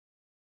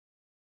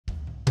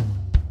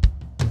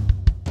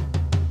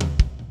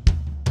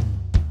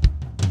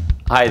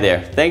Hi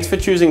there, thanks for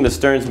choosing the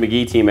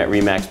Stearns-McGee team at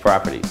RE/MAX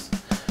Properties.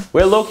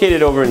 We're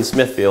located over in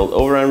Smithfield,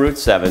 over on Route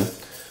 7.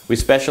 We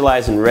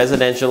specialize in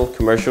residential,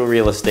 commercial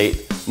real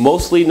estate,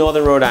 mostly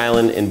Northern Rhode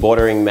Island and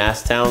bordering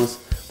Mass towns,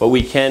 but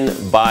we can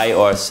buy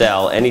or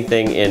sell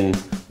anything in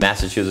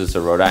Massachusetts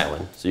or Rhode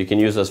Island, so you can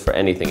use us for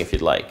anything if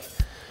you'd like.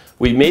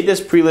 We made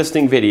this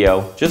pre-listing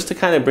video just to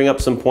kind of bring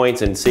up some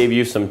points and save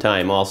you some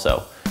time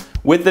also.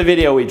 With the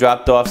video, we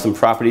dropped off some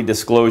property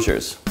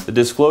disclosures. The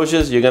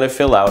disclosures you're going to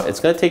fill out, it's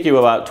going to take you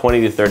about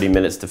 20 to 30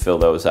 minutes to fill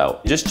those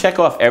out. Just check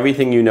off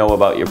everything you know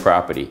about your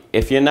property.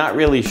 If you're not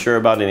really sure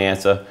about an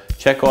answer,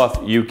 check off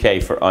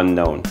UK for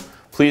unknown.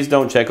 Please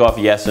don't check off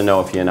yes or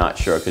no if you're not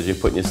sure, because you're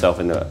putting yourself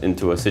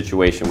into a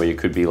situation where you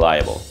could be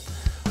liable.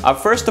 Our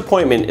first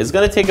appointment is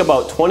going to take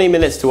about 20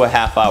 minutes to a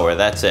half hour,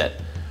 that's it.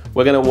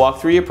 We're going to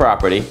walk through your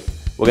property.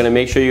 We're going to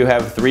make sure you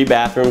have 3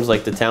 bathrooms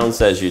like the town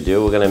says you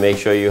do. We're going to make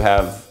sure you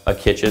have a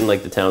kitchen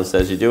like the town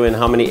says you do, and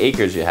how many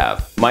acres you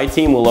have. My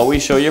team will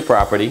always show your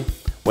property.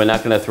 We're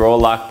not going to throw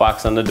a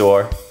lockbox on the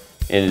door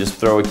and just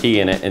throw a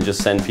key in it and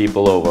just send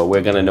people over.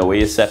 We're going to know where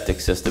your septic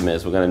system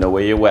is. We're going to know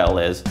where your well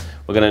is.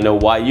 We're going to know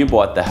why you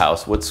bought the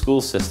house, what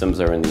school systems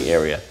are in the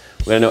area.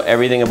 We're going to know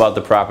everything about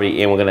the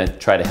property, and we're going to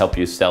try to help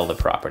you sell the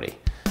property.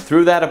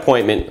 Through that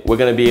appointment, we're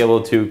going to be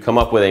able to come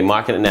up with a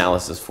market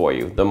analysis for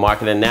you. The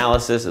market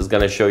analysis is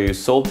going to show you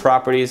sold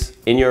properties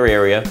in your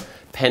area,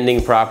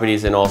 pending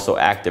properties, and also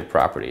active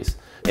properties.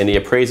 And the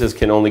appraisers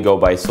can only go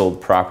by sold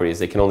properties.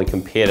 They can only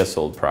compare to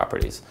sold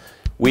properties.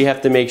 We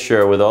have to make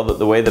sure, with all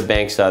the way the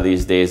banks are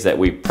these days, that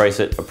we price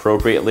it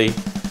appropriately,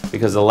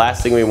 because the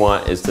last thing we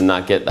want is to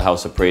not get the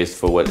house appraised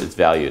for what it's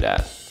valued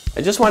at.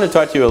 I just want to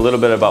talk to you a little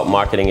bit about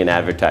marketing and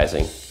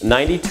advertising.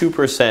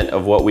 92%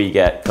 of what we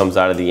get comes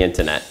out of the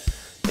internet.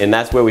 And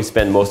that's where we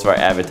spend most of our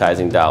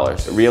advertising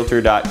dollars.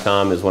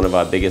 Realtor.com is one of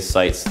our biggest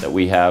sites that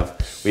we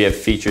have. We have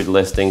featured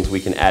listings.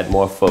 We can add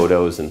more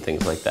photos and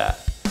things like that.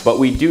 But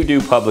we do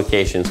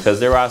publications,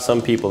 because there are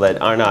some people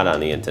that are not on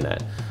the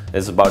internet.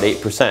 It's about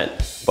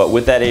 8%. But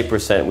with that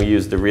 8%, we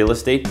use the real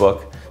estate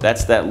book.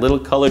 That's that little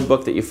colored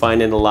book that you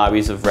find in the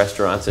lobbies of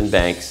restaurants and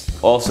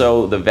banks.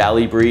 Also, the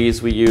Valley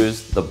Breeze we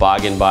use, the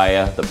Bargain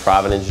Buyer, the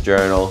Providence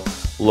Journal,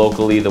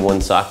 locally the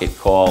Woonsocket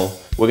Call.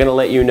 We're going to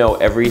let you know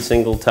every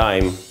single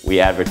time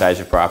we advertise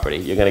your property.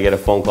 You're going to get a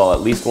phone call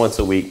at least once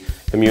a week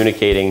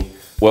communicating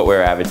what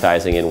we're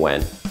advertising and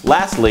when.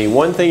 Lastly,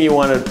 one thing you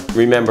want to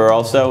remember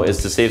also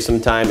is to save some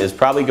time is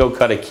probably go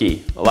cut a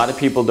key. A lot of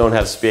people don't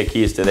have spare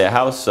keys to their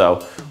house,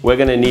 so we're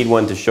going to need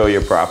one to show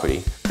your property.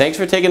 Thanks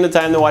for taking the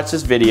time to watch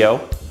this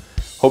video.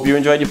 Hope you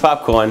enjoyed your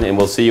popcorn, and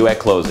we'll see you at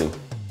closing.